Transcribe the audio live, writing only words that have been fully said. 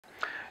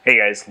Hey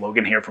guys,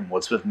 Logan here from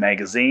Woodsmith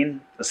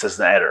Magazine,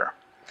 assistant editor.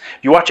 If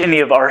you watch any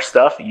of our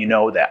stuff, you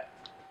know that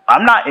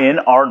I'm not in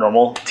our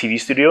normal TV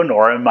studio,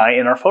 nor am I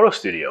in our photo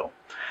studio.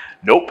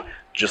 Nope,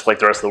 just like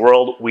the rest of the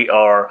world, we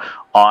are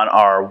on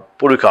our,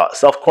 what do we call it,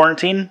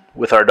 self-quarantine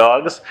with our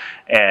dogs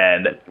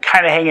and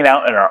kind of hanging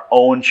out in our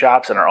own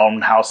shops and our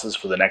own houses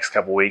for the next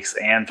couple weeks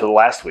and for the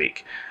last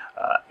week.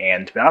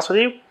 And to be honest with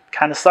you,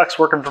 kind of sucks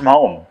working from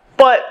home,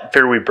 but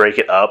figure we break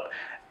it up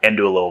and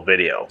do a little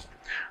video.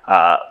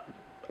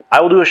 I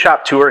will do a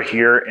shop tour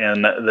here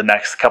in the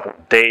next couple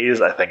of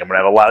days. I think I'm going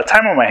to have a lot of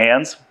time on my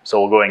hands,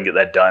 so we'll go ahead and get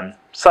that done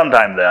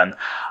sometime then.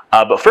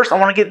 But first, I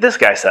want to get this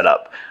guy set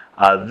up.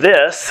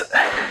 This,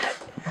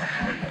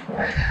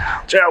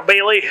 Ciao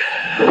Bailey,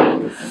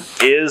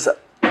 is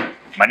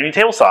my new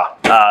table saw.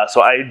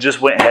 So I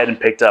just went ahead and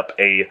picked up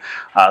a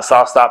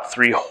SawStop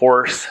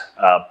 3-horse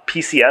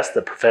PCS,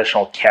 the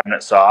professional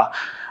cabinet saw,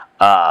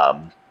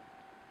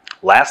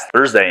 last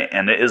Thursday,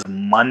 and it is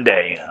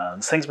Monday.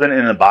 This thing's been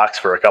in the box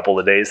for a couple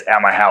of days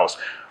at my house,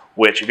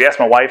 which if you ask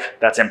my wife,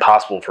 that's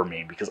impossible for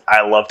me because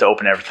I love to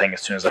open everything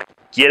as soon as I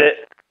get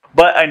it.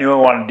 But I knew I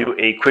wanted to do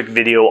a quick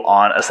video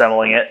on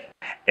assembling it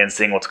and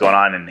seeing what's going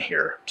on in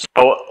here.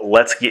 So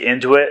let's get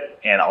into it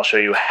and I'll show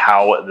you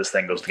how this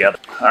thing goes together.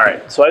 All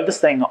right, so I have this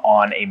thing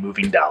on a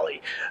moving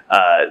dolly.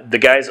 The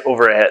guys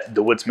over at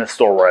the Woodsmith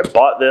store where I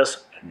bought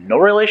this, no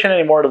relation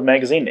anymore to the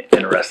magazine,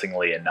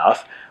 interestingly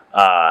enough.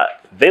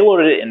 They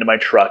loaded it into my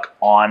truck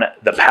on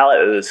the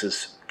pallet that this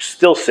is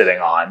still sitting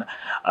on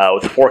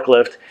with a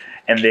forklift,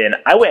 and then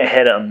I went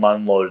ahead and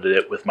unloaded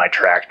it with my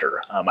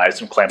tractor. I had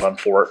some clamp-on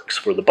forks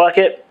for the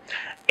bucket,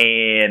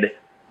 and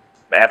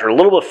after a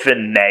little bit of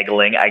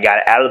finagling, I got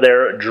it out of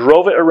there,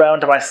 drove it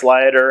around to my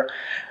slider,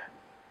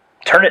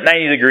 turned it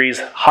 90 degrees,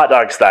 hot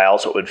dog style,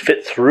 so it would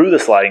fit through the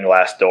sliding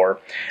glass door.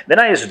 Then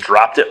I just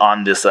dropped it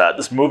on this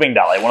this moving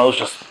dolly, one of those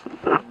just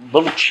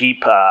little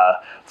cheap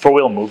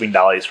four-wheel moving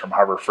dollies from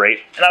Harbor Freight,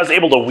 and I was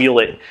able to wheel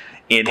it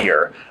in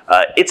here.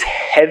 It's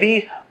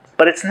heavy,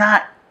 but it's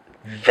not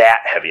that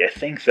heavy. I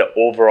think the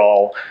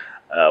overall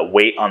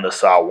weight on the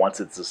saw, once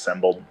it's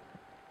assembled,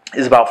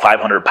 is about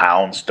 500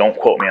 pounds. Don't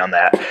quote me on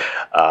that,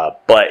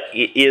 but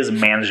it is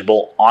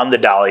manageable on the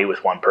dolly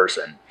with one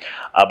person.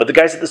 But the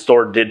guys at the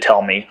store did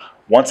tell me,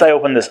 once I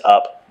open this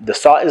up, the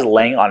saw is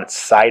laying on its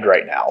side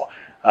right now.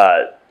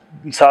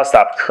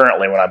 SawStop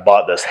currently, when I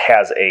bought this,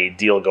 has a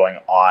deal going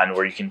on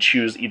where you can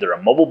choose either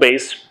a mobile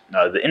base,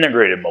 the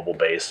integrated mobile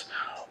base,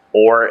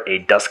 or a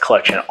dust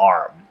collection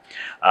arm.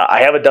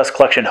 I have a dust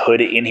collection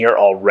hood in here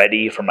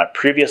already from my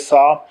previous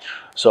saw,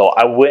 so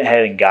I went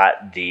ahead and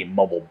got the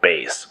mobile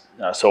base.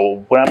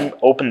 So when I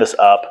opened this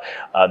up,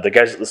 the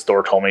guys at the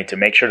store told me to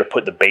make sure to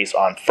put the base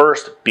on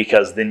first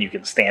because then you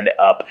can stand it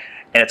up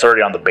and it's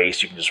already on the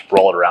base. You can just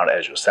roll it around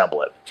as you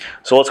assemble it.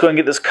 So let's go and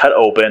get this cut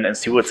open and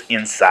see what's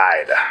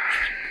inside.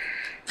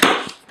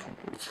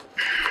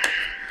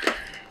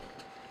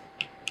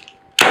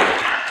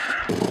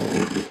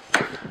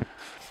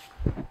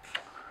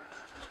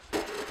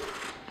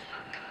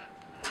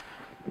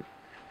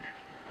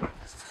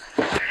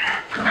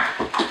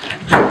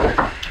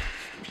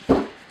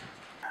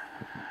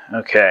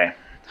 Okay,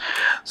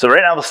 so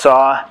right now the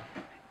saw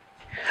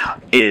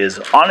is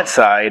on its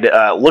side.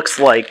 Looks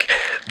like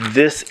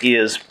this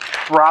is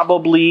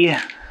probably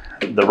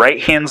the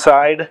right hand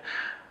side.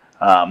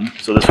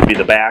 So this would be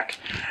the back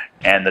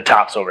and the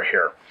top's over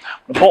here.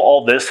 I'm gonna pull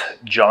all this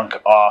junk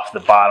off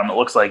the bottom. It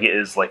looks like it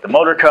is like the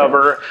motor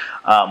cover.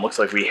 Looks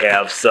like we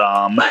have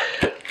some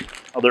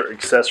other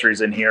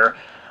accessories in here.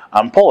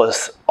 Pull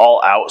this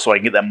all out so I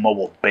can get that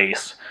mobile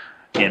base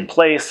in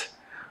place.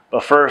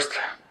 But first,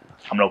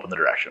 I'm gonna open the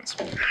directions.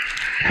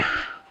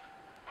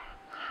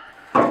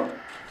 All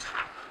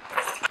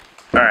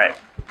right,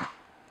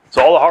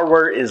 so all the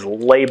hardware is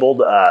labeled.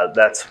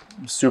 That's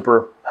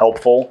super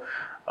helpful.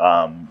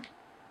 Then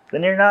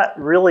you're not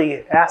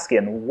really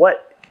asking,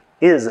 what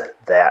is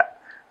that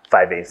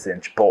 5/8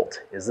 inch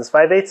bolt? Is this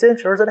 5/8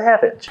 inch or is it a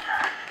 1/2 inch?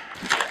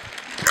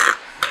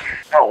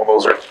 Oh,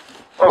 those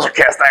are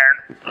cast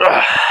iron.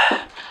 Ugh.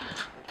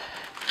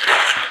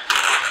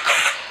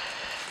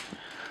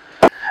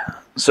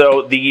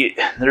 So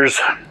there's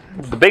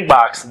the big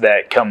box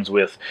that comes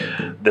with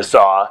the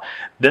saw.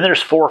 Then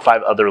there's 4 or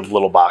 5 other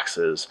little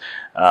boxes,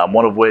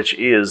 one of which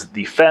is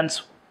the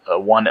fence,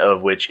 one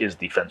of which is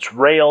the fence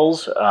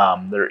rails.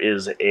 There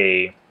is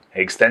a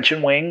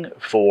extension wing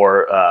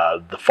for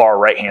the far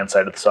right hand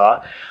side of the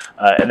saw,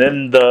 and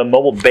then the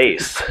mobile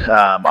base.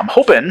 I'm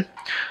hoping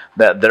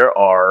that there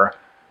are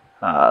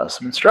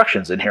some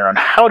instructions in here on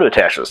how to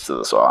attach this to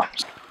the saw.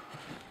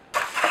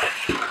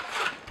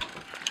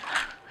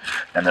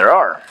 And there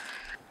are.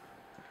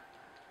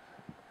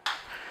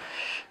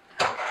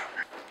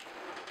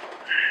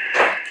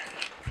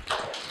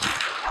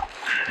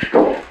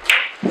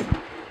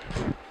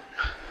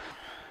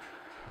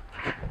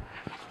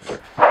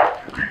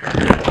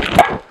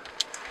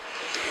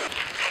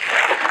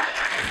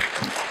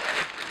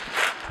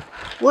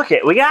 Look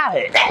it, we got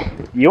it.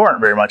 You weren't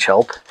very much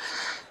help.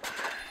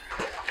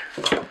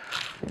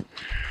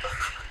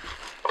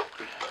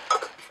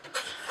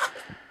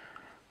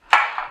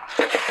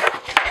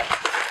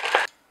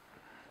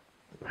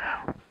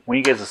 when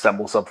you guys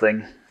assemble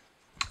something,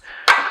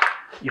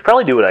 you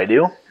probably do what I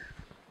do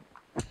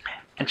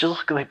and just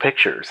look at the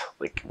pictures.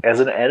 Like,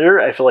 as an editor,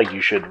 I feel like you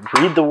should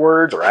read the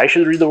words, or I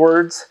should read the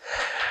words,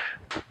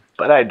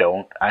 but I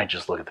don't. I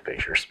just look at the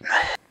pictures.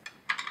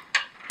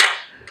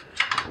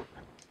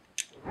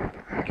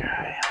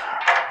 Okay.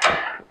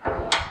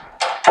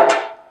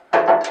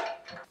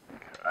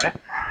 Okay.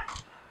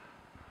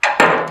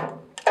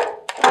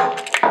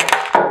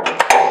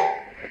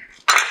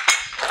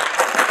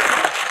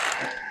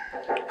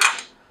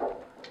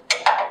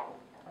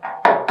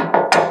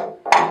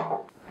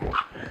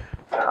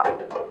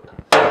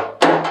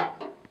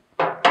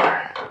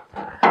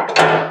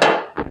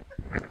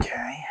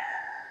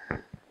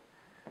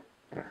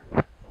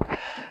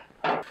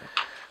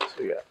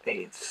 So we got a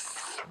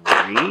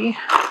 3,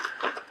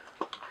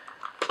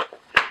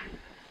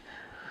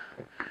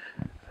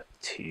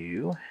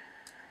 2,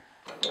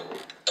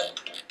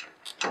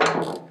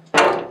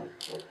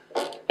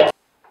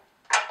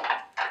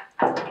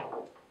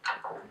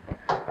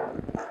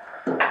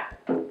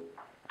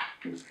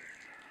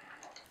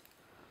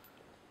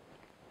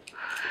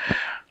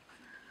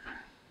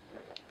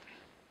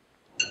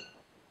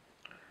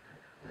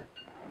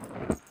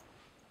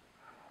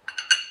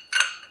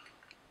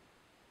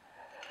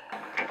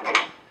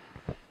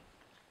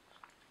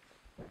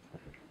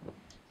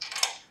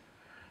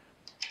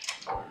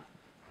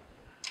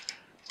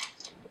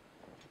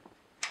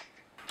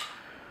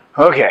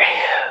 okay,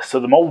 so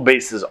the mobile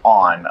base is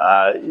on.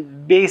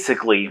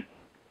 Basically,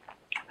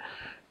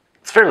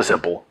 it's fairly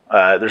simple.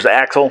 There's an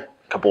axle,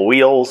 a couple of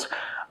wheels,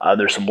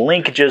 there's some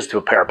linkages to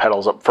a pair of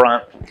pedals up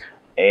front,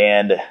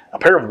 and a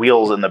pair of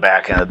wheels in the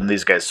back end, and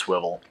these guys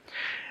swivel.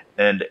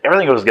 And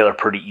everything goes together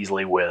pretty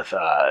easily with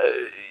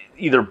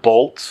either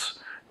bolts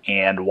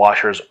and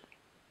washers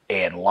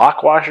and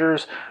lock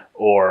washers,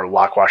 or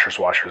lock washers,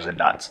 washers, and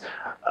nuts.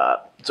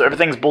 So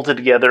everything's bolted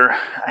together.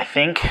 I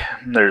think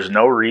there's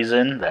no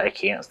reason that I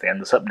can't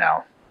stand this up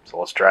now. So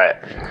let's try it.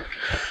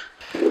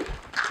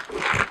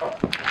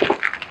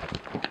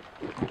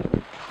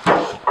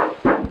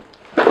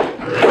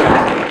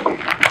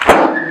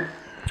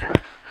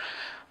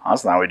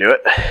 That's not how we do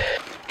it.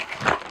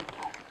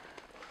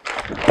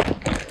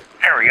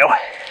 There we go.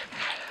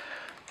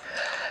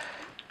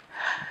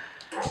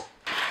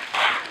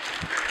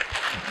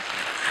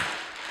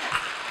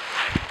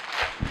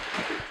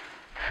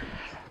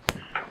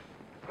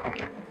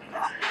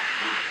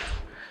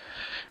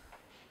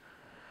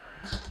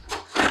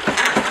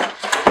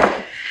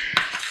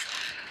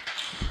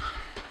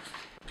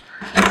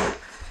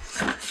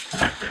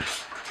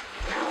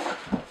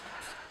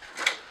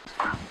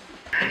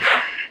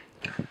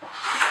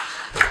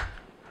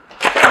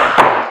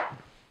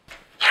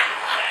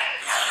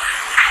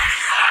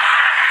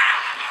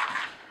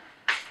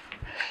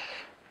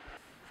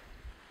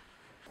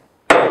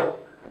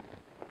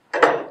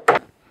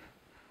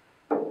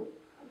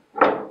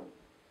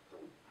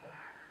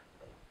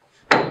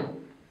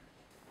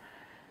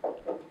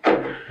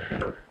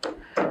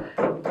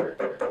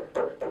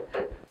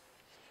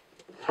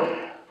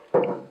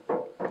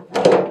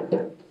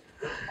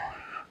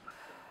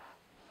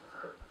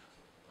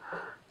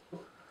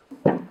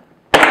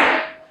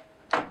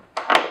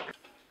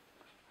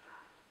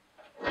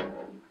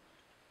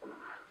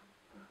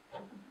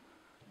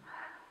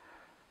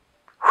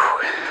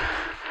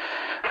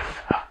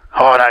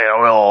 Oh, and I got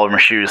oil all over my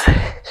shoes.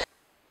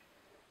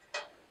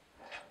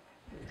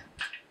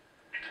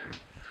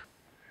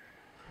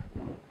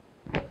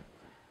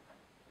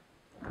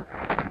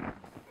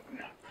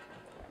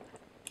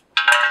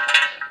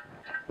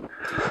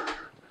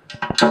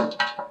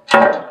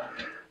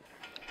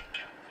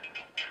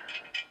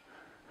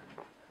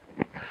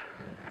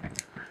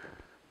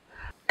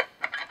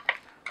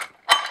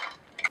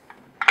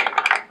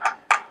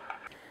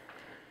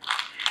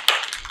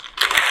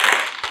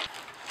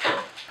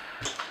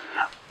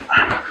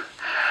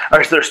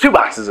 Alright, so there's 2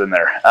 boxes in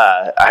there.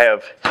 I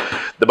have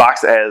the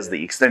box that has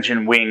the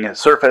extension wing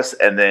surface,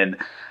 and then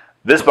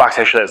this box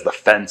actually has the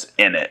fence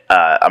in it.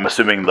 I'm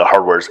assuming the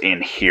hardware's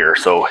in here,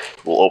 so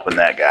we'll open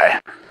that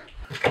guy.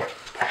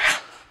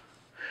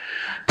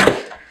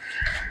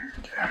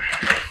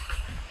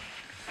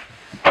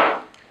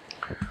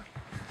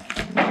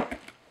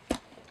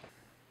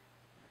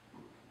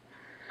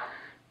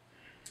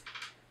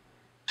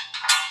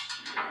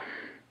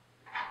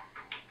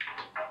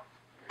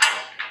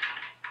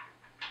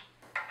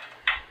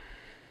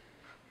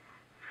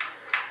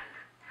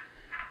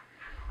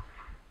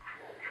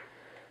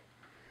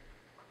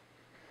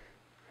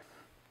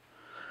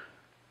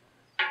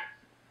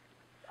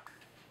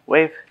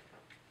 Wave.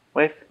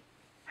 Wave.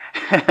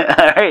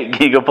 Alright,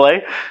 can you go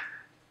play?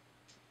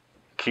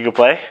 Can you go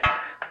play?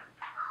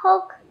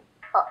 Hulk.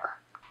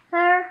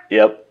 Her.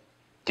 Yep.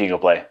 Can you go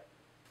play?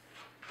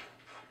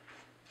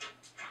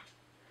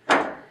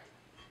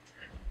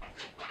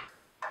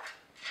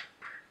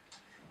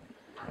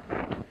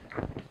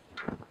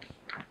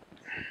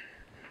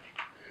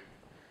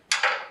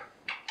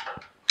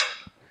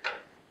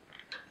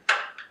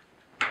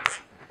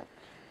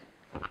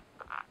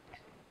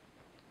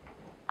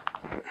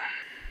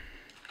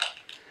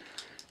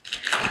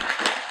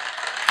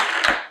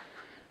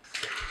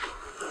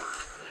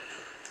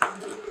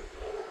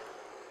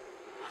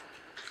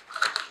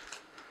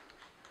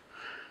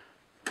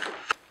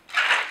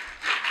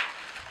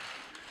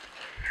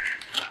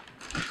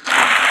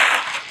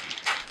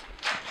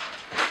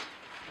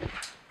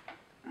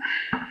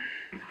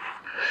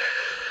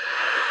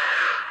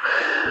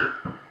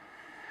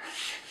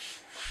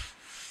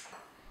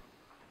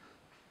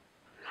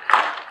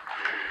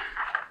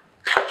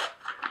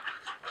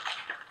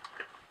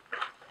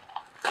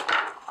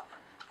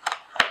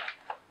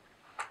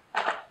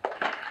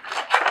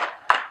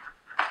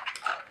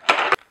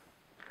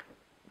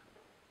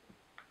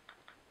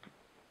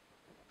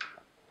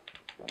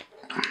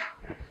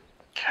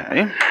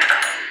 Okay.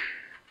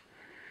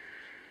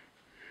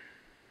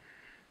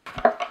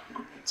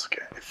 This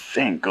guy, I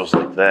think, goes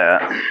like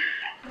that.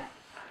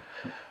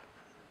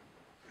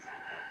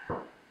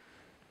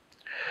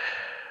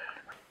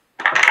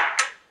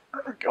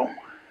 There we go.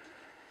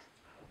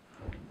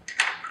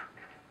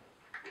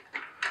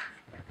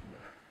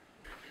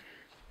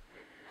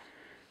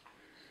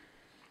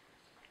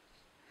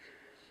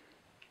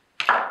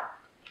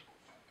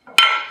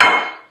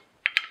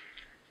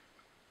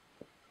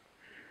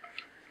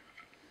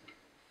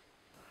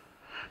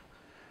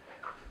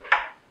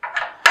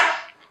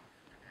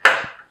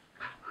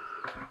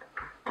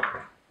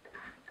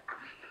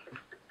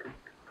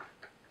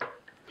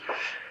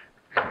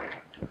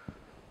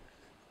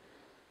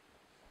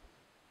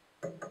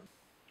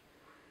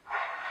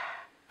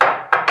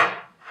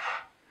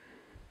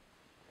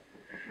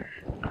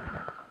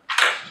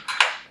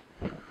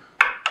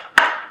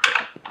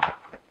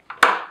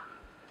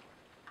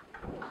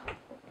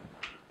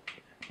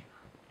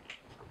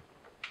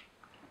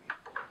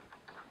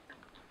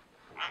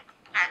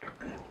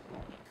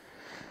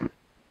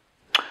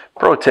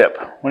 Pro tip,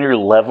 when you're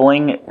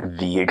leveling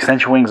the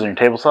extension wings on your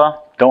table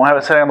saw, don't have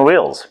it sitting on the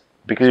wheels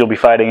because you'll be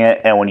fighting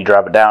it, and when you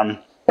drop it down,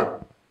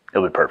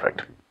 it'll be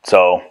perfect.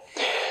 So,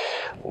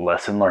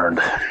 lesson learned.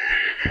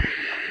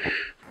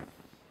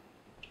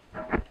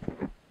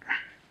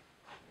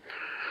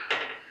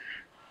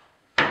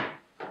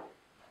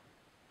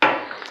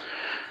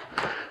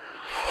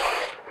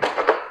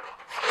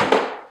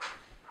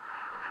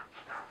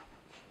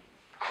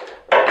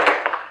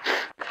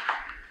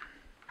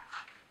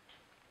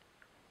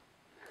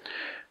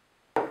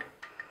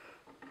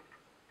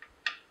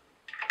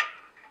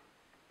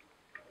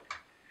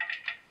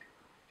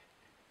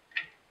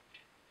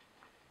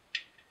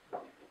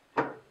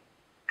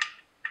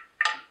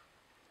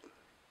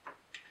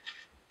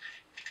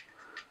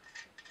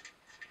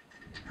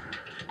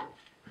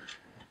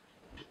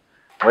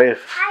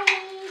 Wave.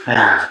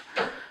 Hi.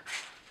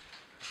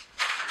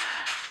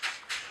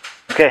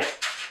 Okay,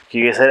 can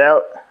you guys head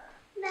out?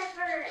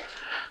 Never.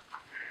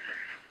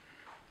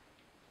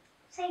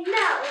 Say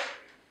no.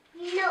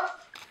 No.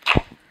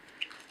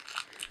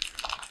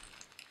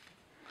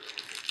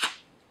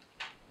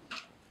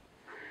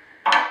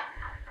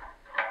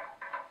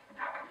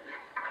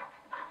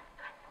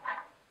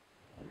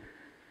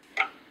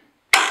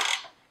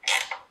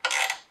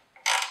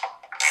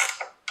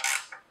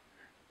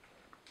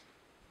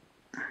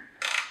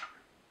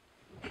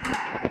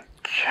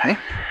 Okay.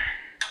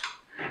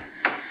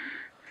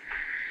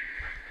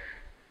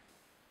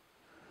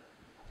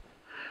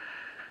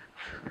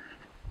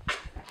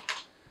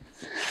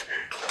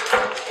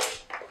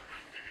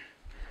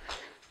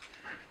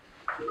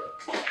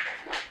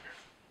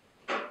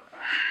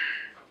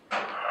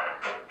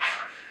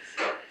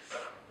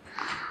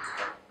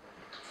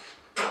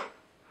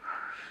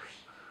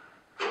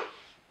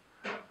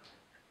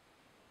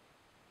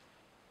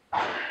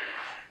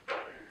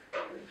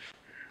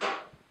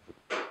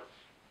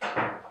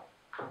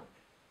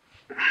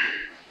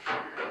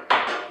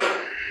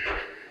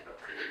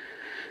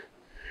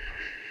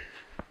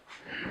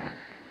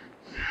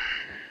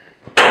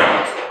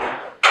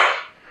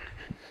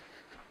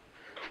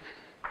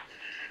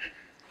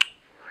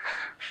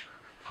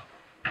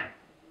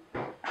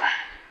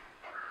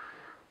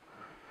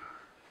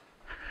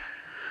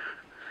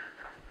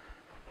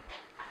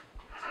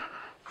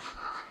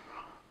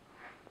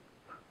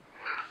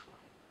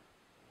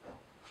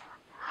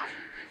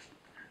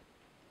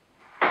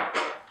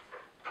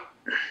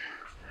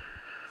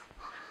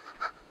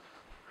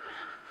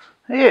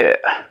 Yeah.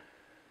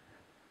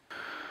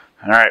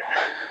 All right,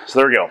 so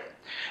there we go.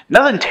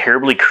 Nothing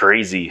terribly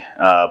crazy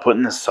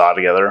putting this saw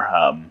together.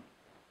 A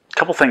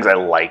couple things I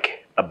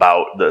like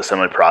about the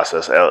assembly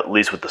process, at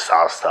least with the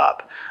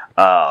SawStop.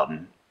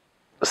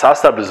 The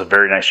SawStop does a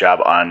very nice job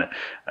on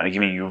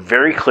giving you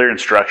very clear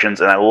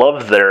instructions, and I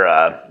love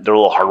their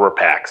little hardware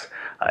packs.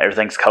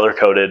 Everything's color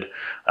coded.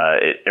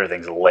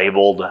 Everything's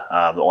labeled.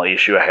 The only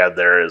issue I had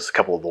there is a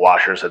couple of the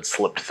washers had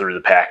slipped through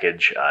the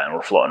package and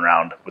were floating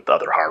around with the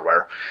other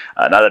hardware.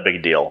 Not that big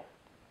a deal.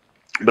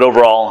 But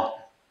overall,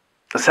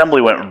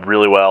 assembly went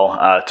really well.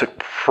 It took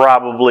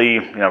probably,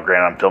 granted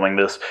I'm filming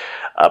this,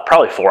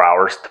 probably 4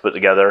 hours to put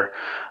together.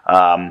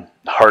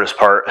 Hardest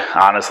part,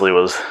 honestly,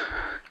 was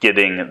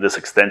getting this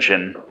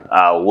extension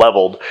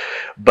leveled.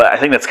 But I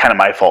think that's kind of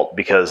my fault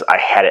because I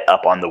had it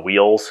up on the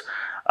wheels.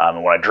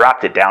 And when I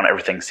dropped it down,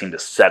 everything seemed to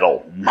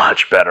settle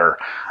much better.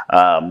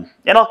 And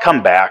I'll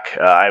come back.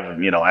 I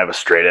have a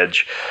straight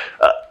edge,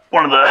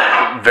 one of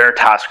the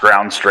Veritas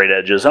ground straight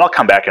edges, and I'll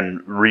come back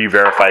and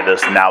re-verify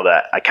this now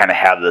that I kind of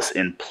have this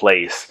in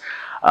place.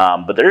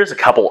 But there is a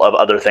couple of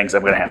other things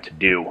I'm going to have to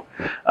do.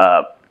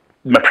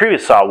 My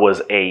previous saw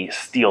was a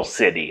Steel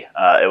City.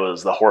 It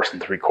was the 1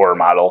 3/4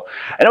 model,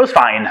 and it was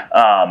fine.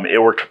 It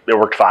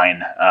worked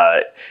fine.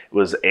 It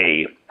was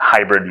a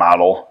hybrid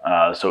model,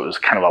 so it was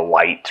kind of a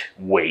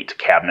lightweight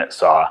cabinet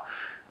saw,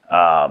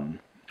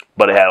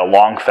 but it had a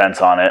long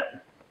fence on it,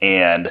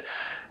 and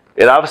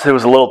It obviously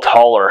was a little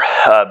taller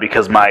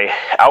because my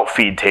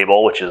outfeed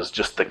table, which is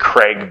just the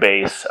Craig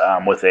base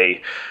with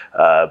a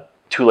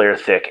 2-layer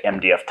thick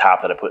MDF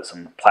top that I put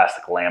some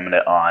plastic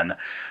laminate on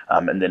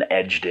and then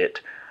edged it,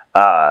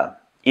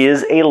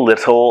 is a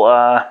little,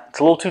 it's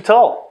a little too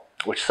tall,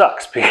 which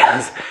sucks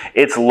because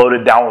it's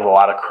loaded down with a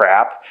lot of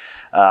crap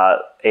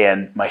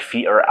and my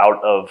feet are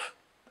out of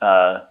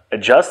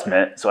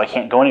adjustment, so I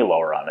can't go any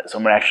lower on it. So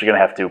I'm actually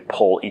going to have to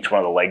pull each one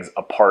of the legs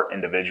apart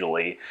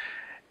individually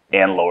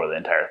and lower the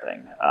entire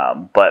thing,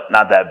 but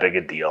not that big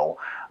a deal.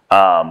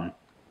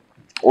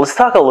 Let's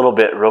talk a little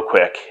bit real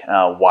quick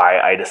why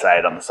I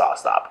decided on the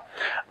SawStop.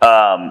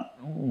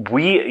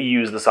 We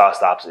use the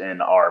SawStops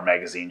in our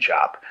magazine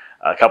shop.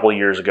 A couple of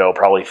years ago,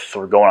 probably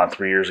going on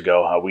 3 years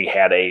ago, we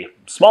had a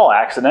small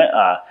accident.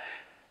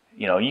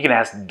 You know, you can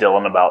ask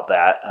Dylan about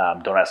that.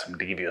 Don't ask him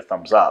to give you a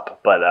thumbs up,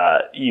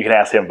 but you can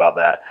ask him about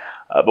that.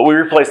 But we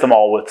replaced them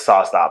all with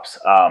SawStops,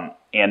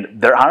 and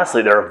they're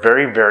a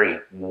very, very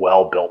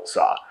well-built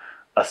saw.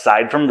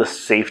 Aside from the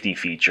safety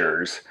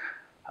features,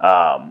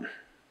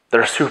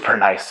 they're a super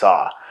nice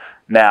saw.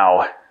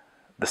 Now,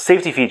 the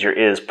safety feature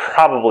is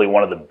probably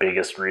one of the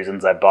biggest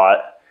reasons I bought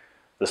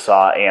the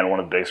saw, and one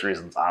of the biggest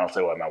reasons,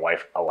 honestly, why my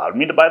wife allowed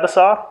me to buy the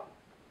saw.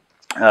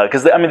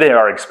 Because, I mean, they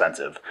are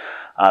expensive.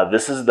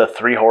 This is the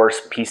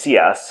 3-horse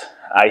PCS.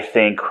 I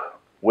think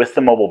with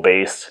the mobile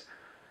base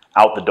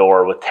out the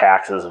door with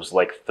taxes, it was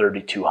like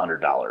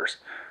 $3,200.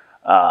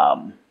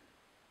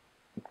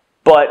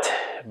 But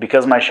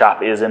because my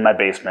shop is in my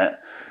basement,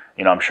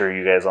 you know, I'm sure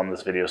you guys on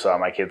this video saw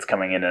my kids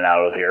coming in and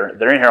out of here.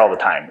 They're in here all the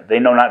time. They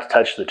know not to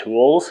touch the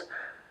tools,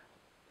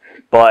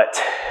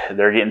 but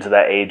they're getting to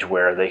that age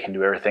where they can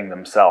do everything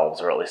themselves,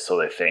 or at least so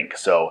they think.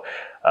 So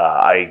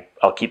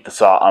I'll keep the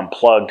saw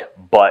unplugged,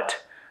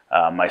 but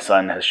my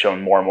son has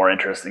shown more and more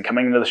interest in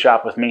coming into the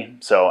shop with me,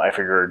 so I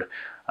figured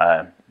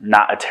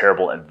not a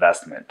terrible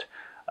investment.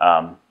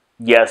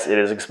 Yes, it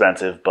is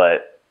expensive,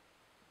 but,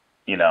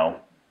 you know,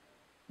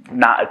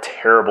 not a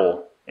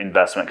terrible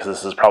investment because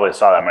this is probably a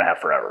saw that I'm going to have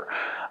forever.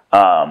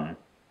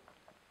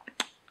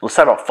 Let's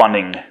talk about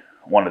funding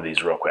one of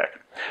these real quick.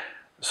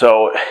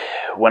 So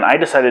when I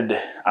decided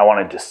I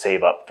wanted to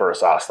save up for a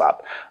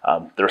SawStop,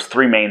 there's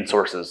 3 main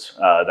sources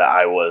that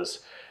I was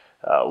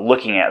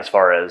looking at as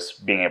far as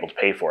being able to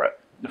pay for it.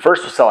 The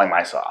first was selling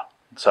my saw.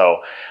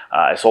 So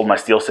I sold my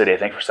Steel City, I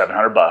think, for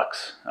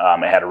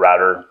 $700. It had a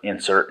router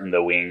insert in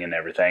the wing and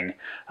everything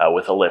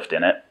with a lift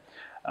in it.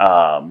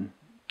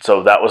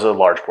 So that was a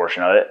large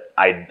portion of it.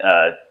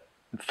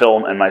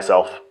 Phil and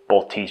myself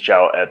both teach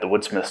out at the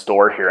Woodsmith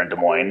store here in Des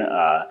Moines,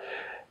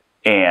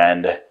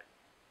 and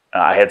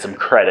I had some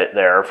credit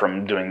there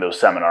from doing those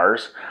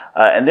seminars.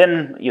 And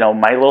then, you know,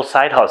 my little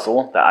side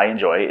hustle that I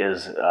enjoy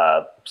is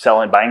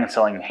buying and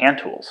selling hand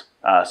tools.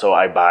 So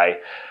I buy,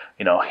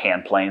 you know,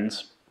 hand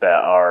planes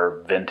that are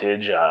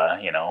vintage,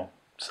 you know,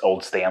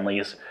 old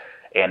Stanleys,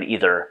 and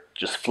either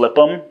just flip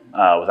them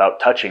without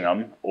touching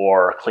them,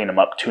 or clean them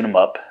up, tune them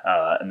up,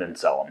 and then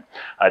sell them.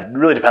 It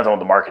really depends on what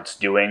the market's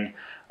doing,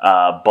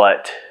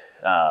 but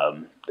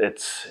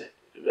it's,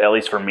 at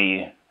least for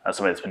me, as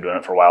somebody that's been doing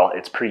it for a while,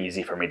 it's pretty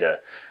easy for me to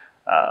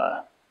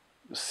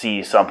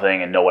see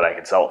something and know what I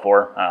can sell it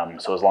for.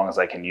 So as long as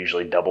I can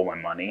usually double my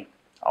money,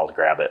 I'll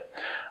grab it.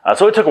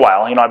 So it took a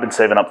while. You know, I've been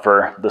saving up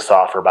for the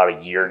saw for about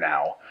a year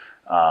now.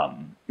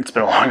 It's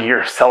been a long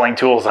year selling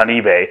tools on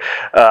eBay,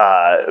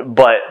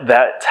 but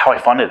that's how I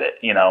funded it,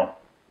 you know.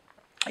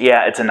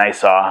 Yeah, it's a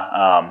nice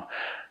saw,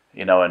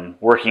 you know, and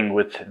working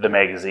with the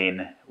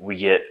magazine,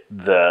 we have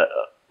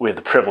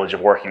the privilege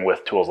of working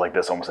with tools like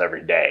this almost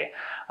every day.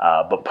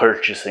 But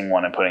purchasing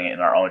one and putting it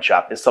in our own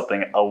shop is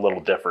something a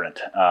little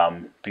different,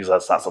 because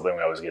that's not something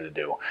we always get to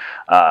do.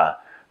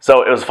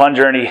 So it was a fun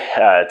journey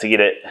to get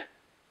it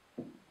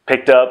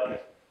picked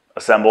up,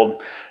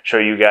 assembled, show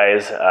you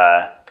guys,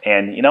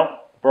 and, you know,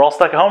 we're all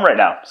stuck at home right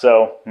now,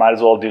 so might as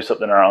well do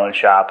something in our own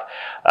shop.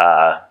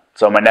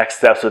 So my next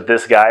steps with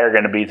this guy are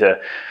going to be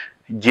to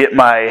get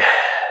my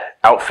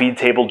outfeed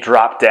table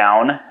dropped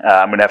down.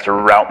 I'm going to have to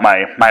route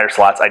my miter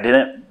slots. I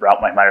didn't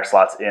route my miter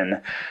slots in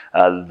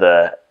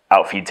the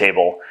outfeed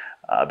table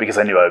because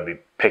I knew I would be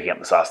picking up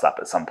the SawStop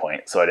at some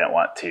point, so I didn't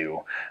want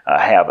to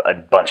have a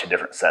bunch of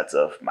different sets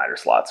of miter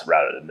slots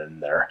routed in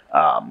there.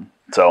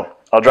 So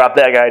I'll drop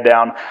that guy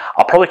down.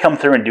 I'll probably come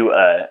through and do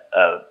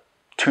a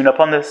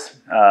tune-up on this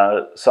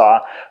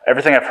saw.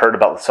 Everything I've heard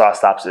about the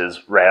SawStops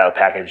is right out of the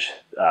package.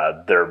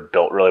 They're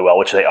built really well,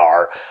 which they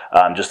are.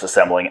 Just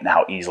assembling it and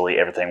how easily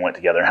everything went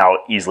together and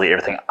how easily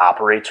everything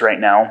operates right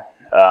now.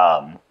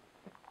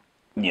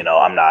 You know,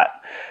 I'm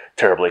not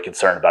terribly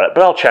concerned about it,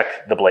 but I'll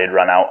check the blade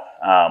run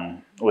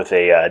out with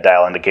a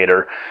dial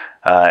indicator,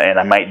 and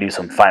I might do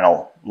some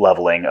final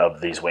leveling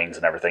of these wings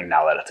and everything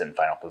now that it's in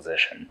final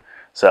position.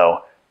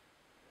 So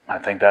I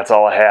think that's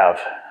all I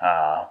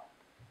have.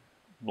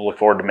 We'll look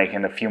forward to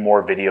making a few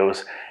more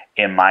videos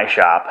in my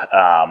shop.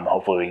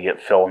 Hopefully we can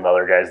get Phil and the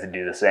other guys to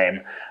do the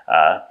same,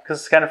 because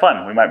it's kind of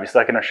fun. We might be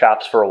stuck in our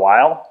shops for a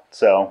while,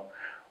 so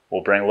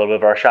we'll bring a little bit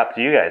of our shop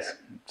to you guys.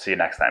 See you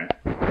next time.